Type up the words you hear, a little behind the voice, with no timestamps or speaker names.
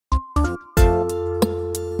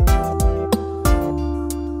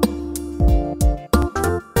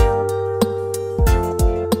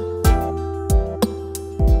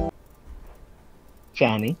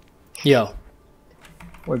Johnny. Yo.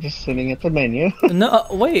 We're just sitting at the menu. No,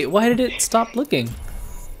 wait. Why did it stop looking?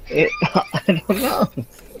 I don't know.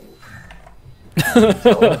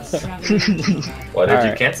 Why did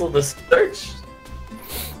you cancel the search?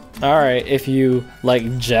 Alright, if you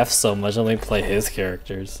like Jeff so much, let me play his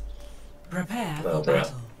characters. Prepare for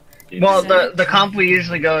battle. Well, the comp we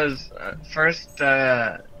usually goes first.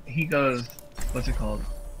 He goes. What's it called?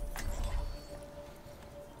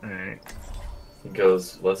 All right. He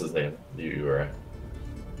goes. What's his name? You were.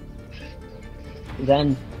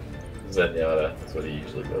 Then. Zenyatta. That's what he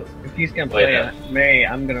usually goes. If he's gonna play Mei,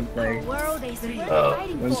 I'm gonna play. Oh,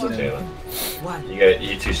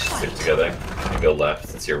 you two stick together and go left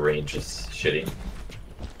since your range is shitty.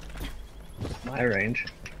 My range.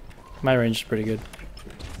 My range is pretty good.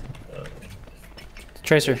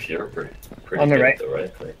 Tracer. You're pretty on the good right. At the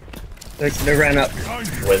right thing. They ran up.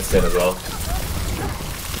 Winston as well.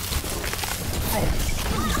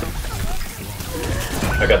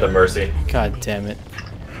 I got the Mercy. God damn it.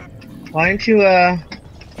 Why don't you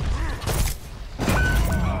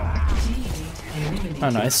Oh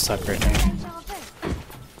no, I suck right now.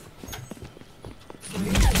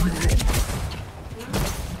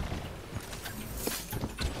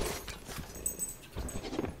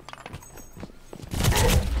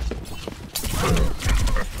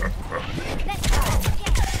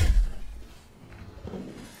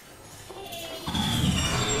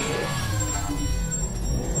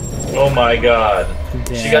 Oh my god.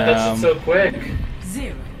 Damn. She got that shit so quick.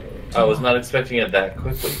 0. I was not expecting it that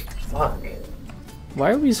quickly. Fuck.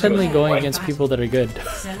 Why are we suddenly going against people that are good?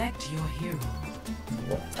 Select your hero.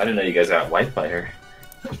 I didn't know you guys got wiped by her.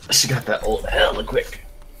 She got that old hella quick.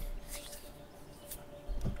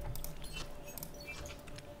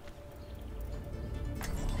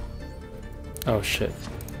 Oh shit.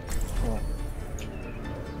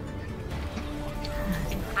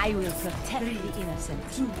 I will protect the innocent.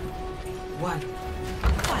 2, 1.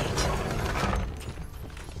 Fight.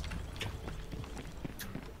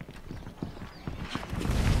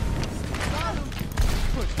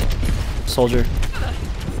 Soldier.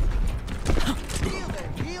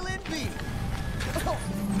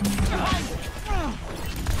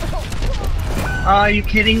 Are you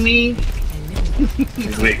kidding me?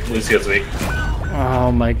 He's weak. Lucio's weak.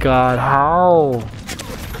 Oh my god, how?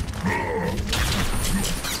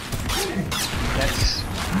 That's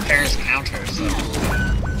Paris counter, so.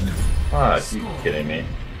 Ah, are you kidding me?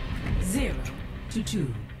 0 to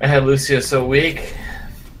 2. I had Lucia so weak.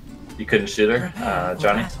 You couldn't shoot her,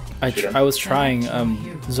 Johnny? I was trying,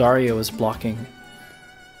 Zarya was blocking.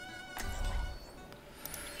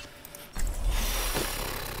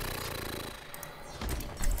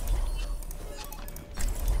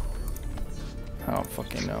 I don't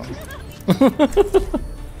fucking know.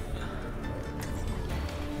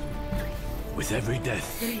 With every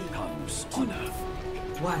death comes honor.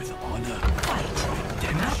 1. With honor,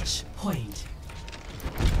 Fight. Match point.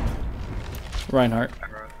 Reinhardt.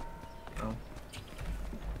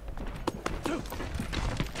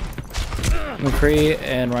 McCree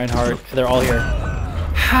and Reinhardt, they're all here.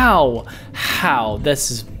 How? How?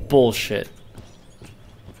 This is bullshit.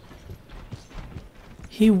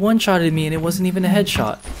 He one-shotted me and it wasn't even a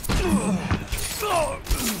headshot.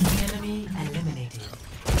 Enemy eliminated.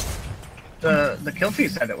 The kill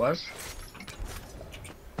feed said it was.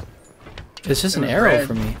 It's just an arrow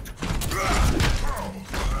for me.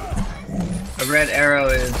 A red arrow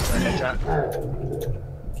is a headshot.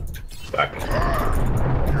 Back.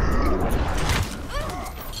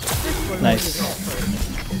 Nice.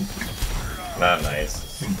 Not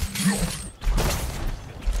nice.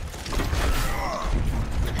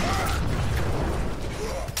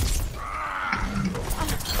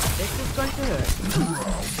 This is going to hurt.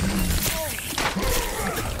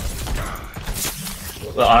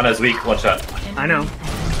 The Ana's weak, one shot. I know.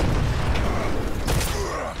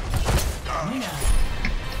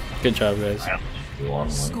 Good job, guys.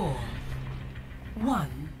 Score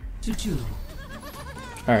 1 to 2.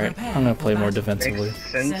 Alright, I'm gonna play more defensively.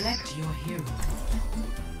 Makes sense. Select your hero.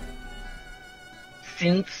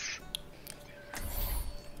 Since.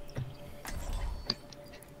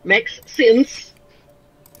 Makes sense.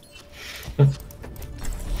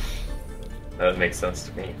 That makes sense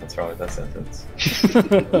to me. What's wrong with that sentence?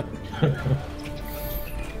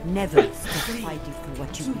 Never stop fighting for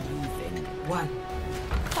what you believe in. 1.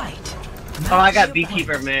 Fight. Oh, I got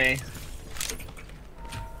Beekeeper May.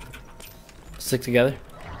 Stick together.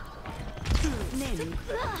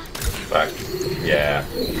 Back. Yeah.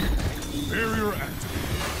 barrier active.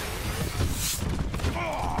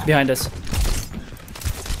 Behind us.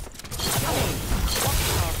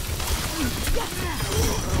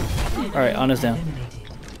 Alright, Anna's down.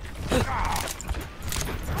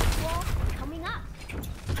 Coming up.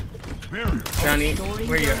 Barrier. Johnny,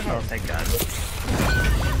 where you? Oh, thank God.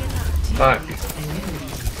 Fuck.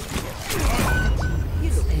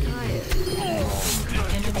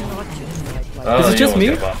 Oh, Is it just me?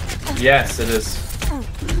 Yes, it is.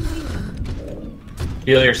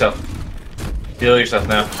 Heal yourself. Heal yourself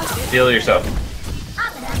now. Heal yourself.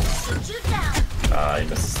 Ah, you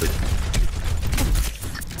missed sleep.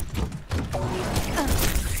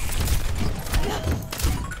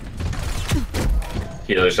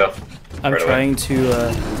 Heal yourself. I'm Right away. trying to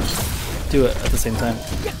do it at the same time.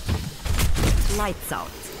 Lights out.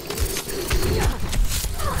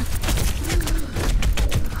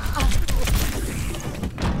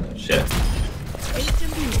 Shit.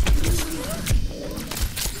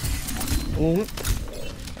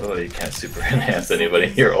 Oh, you can't super enhance anybody.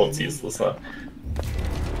 Your ult's useless, huh?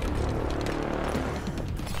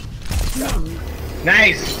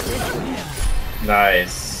 Nice.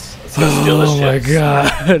 Nice. Let's go steal this shit. my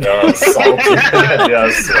god. Oh, salty.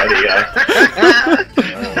 Yeah, sweaty guy.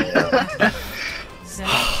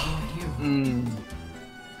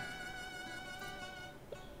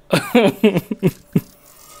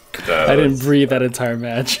 I didn't breathe that entire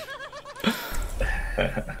match.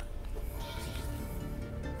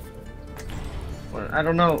 I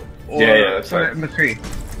don't know. Or, Yeah, that's fine. McCree.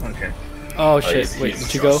 Okay. Oh shit, wait, he's-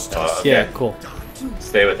 did you go? okay. Yeah, cool.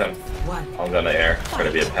 Stay with him. One. I'm gonna air. Try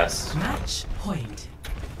to be a pest. Match point.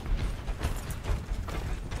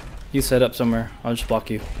 You set up somewhere, I'll just block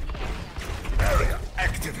you.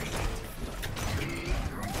 Activate.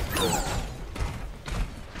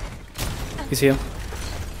 You see him?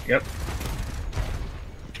 Yep.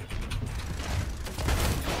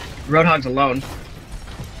 Roadhog's alone.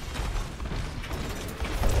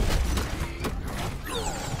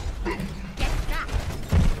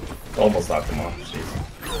 Almost knocked him off.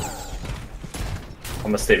 Jeez. I'm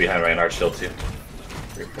gonna stay behind Reinhardt's shield too.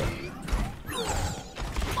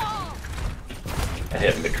 I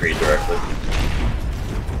hit McCree directly.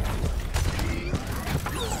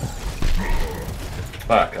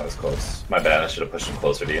 Fuck, that was close. My bad, I should have pushed him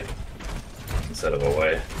closer to you. Instead of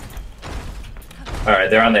away. Alright,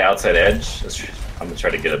 they're on the outside edge. I'm gonna try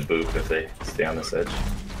to get a boop if they stay on this edge.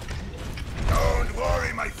 Don't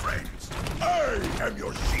worry, my friends. I am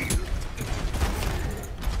your shield.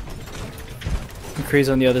 McCree's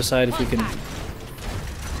on the other side if you can.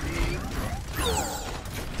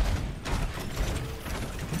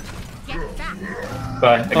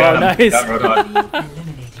 Bye, I got him. nice. Got Roadhog.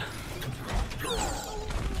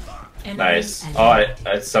 Eliminated. Nice. Oh,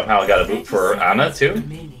 I somehow got a boop for Anna too?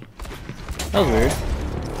 Remaining. That was weird.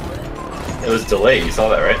 It was delayed, you saw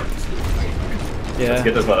that, right? Let's get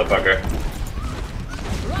Yeah. this motherfucker.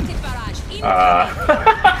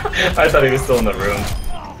 I thought he was still in the room.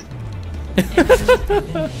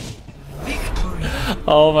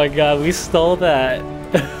 Oh my god, we stole that.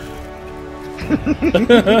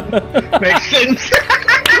 Makes sense.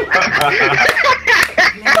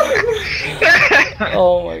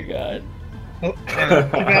 Oh my god. Oh, yeah,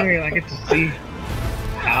 keep out here. I get to see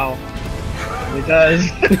how it does.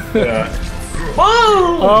 Yeah.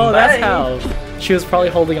 Oh, that's how. She was probably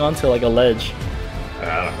holding on to like a ledge.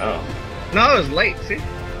 I don't know. No, it was late. See?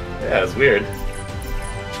 Yeah, it's weird.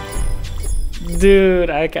 Dude,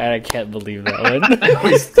 I can't believe that one.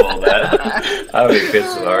 We stole that. I would have been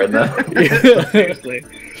so hard though. Seriously.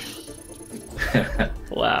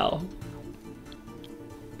 Wow.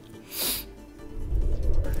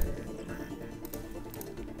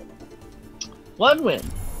 One win.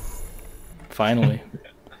 Finally.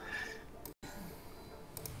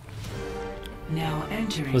 Now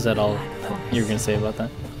entering. Was that all Black Forest. you were gonna say about that?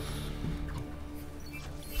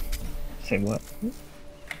 Say what?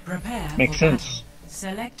 Prepare Makes for sense. battle.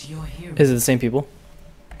 Select your hero. Is it the same people?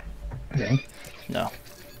 Yeah. No.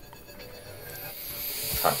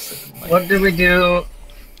 Toxic. What did we do,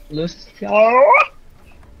 Lucio?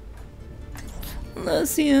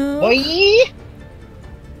 Lucio. Oi!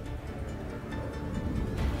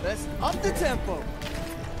 Let's up the tempo.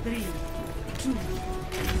 3, 2,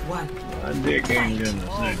 1. Oh,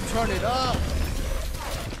 turn it up.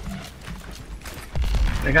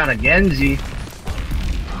 They got a Genji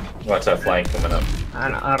Watch that flank coming up.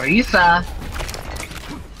 and Arisa.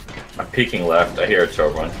 I'm peeking left. I hear a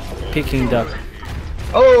choke one. Peking duck.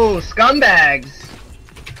 Oh, scumbags!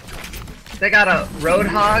 They got a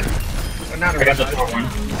Roadhog. Or not a I got the Roadhog. choke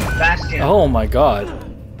one. Bastion. Oh my god.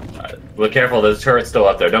 Look careful, there's a turret still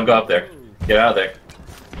up there. Don't go up there. Get out of there.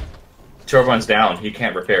 Choke one's down. He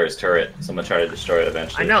can't repair his turret. Someone try to destroy it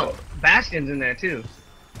eventually. I know. Bastion's in there too.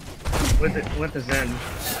 With the Zen.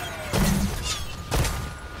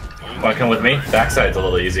 Wanna come with me? Backside's a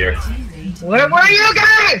little easier. Where were you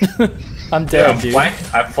guys? I'm Yeah, dead, dude.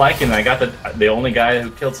 I'm flanking and I got the only guy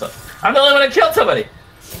who killed some. I'm the only one who killed somebody!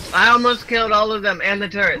 I almost killed all of them and the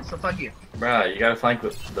turret, so fuck you. Bruh, you gotta flank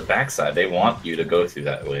with the backside. They want you to go through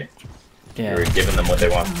that way. Yeah. You're giving them what they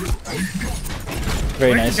want.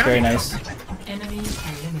 Very nice, very nice. Enemy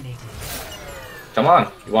eliminated. Come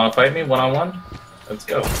on, you wanna fight me one-on-one? Let's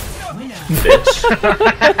go. Winner. Bitch.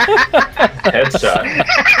 Headshot.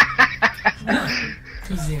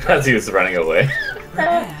 0. As he was running away.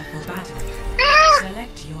 Prepare for battle.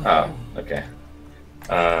 Select your Oh, hero. okay.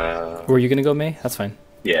 Were you gonna go, May? That's fine.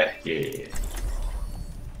 Yeah. Yeah.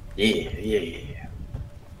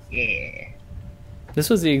 This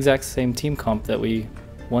was the exact same team comp that we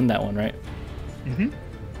won that one, right?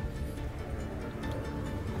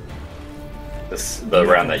 This the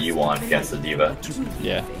round that you won against the Diva.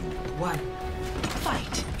 Yeah. 1.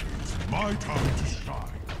 Fight. My time to shine.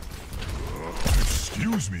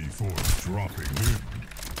 Excuse me for dropping in.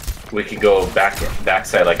 We could go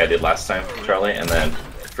backside like I did last time, Charlie, and then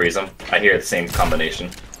freeze them. I hear the same combination.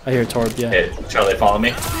 I hear Torb, yeah. Hey, Charlie, follow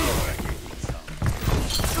me. This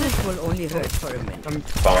will only hurt for a minute.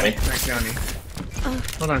 Follow me. Back down here.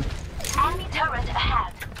 Hold on. Enemy turret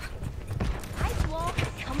ahead. Ice wall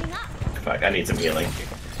coming up. Fuck, I need some healing.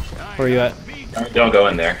 Where are you at? Don't go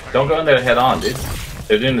in there. Don't go in there head on, dude.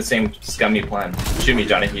 They're doing the same scummy plan. Shoot me,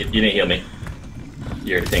 Johnny. You didn't heal me.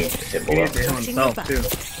 Your thing hit He below. needs to heal himself, too.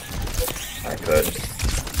 I could.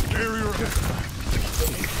 Barrier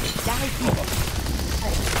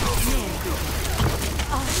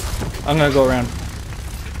I'm gonna go around.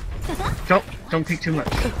 Don't peek too much.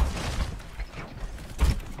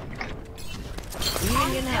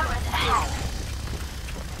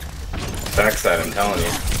 Backside, I'm telling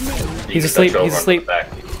you. He's asleep, he's asleep. Back.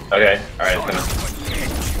 Okay, alright, I'm gonna.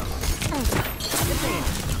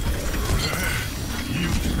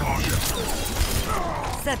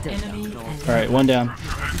 Enemy Alright, one down.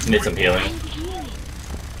 Need some healing.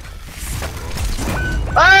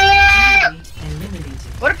 Ah! eliminated.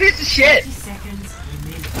 What a piece of shit! 30 seconds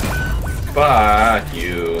remaining. Fuck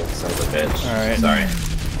you, son of a bitch. Alright. Sorry.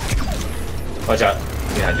 Watch out.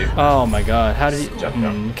 Behind you. Oh my god, how did he... Jump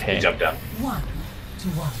down. Okay. He jumped down. 1-1.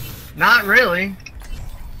 Not really.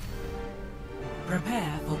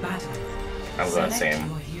 Prepare for battle. I'm going Select same.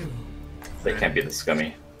 your hero. They can't be the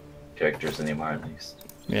scummy characters anymore, at least.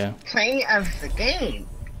 Yeah. Play of the game.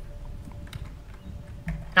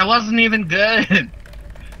 That wasn't even good.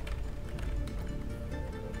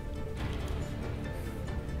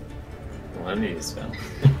 What do you spell?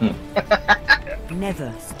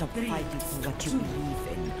 Never stop fighting for what you believe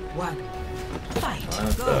in. 1. Fight.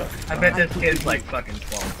 What the? I bet this kid's like fucking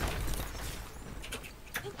 12.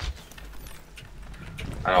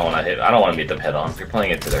 I don't want to hit. I don't want to meet them head on. You're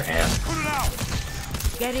playing it to their hand.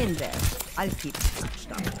 Get in there. I'll keep it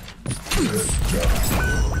touched up.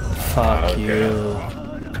 Fuck Okay. you.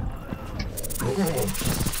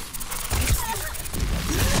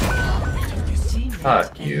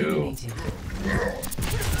 Fuck you.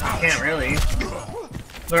 Can't really.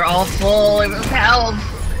 We're all full of health.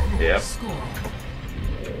 Yep. Score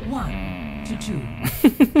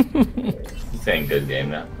 1-2. Saying good game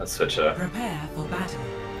now. Let's switch it up. Prepare for battle.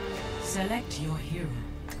 Select your hero.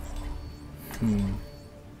 Hmm.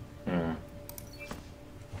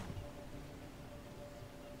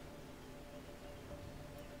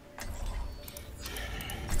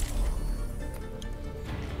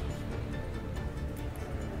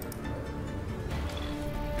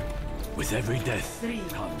 With every death 3,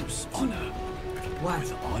 comes honor. 1.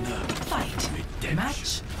 With honor, Fight. redemption.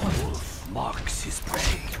 Match The wolf marks his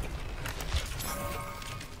prey.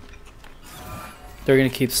 They're gonna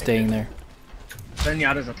keep staying there.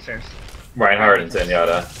 Zenyatta's upstairs. Reinhardt and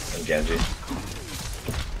Zenyatta and Genji.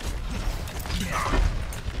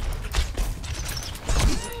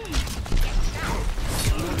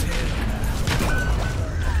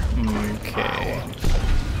 Okay.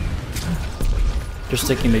 They're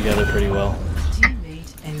sticking together pretty well.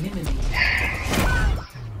 Teammate eliminated.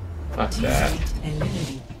 Fuck that. Teammate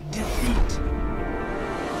eliminated. Defeat.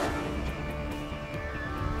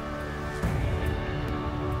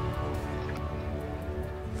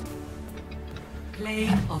 Play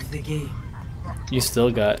of the game. You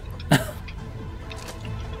still got...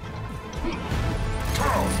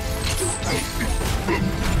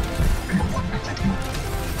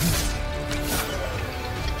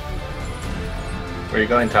 Where are you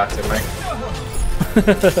going, Toxic Mike?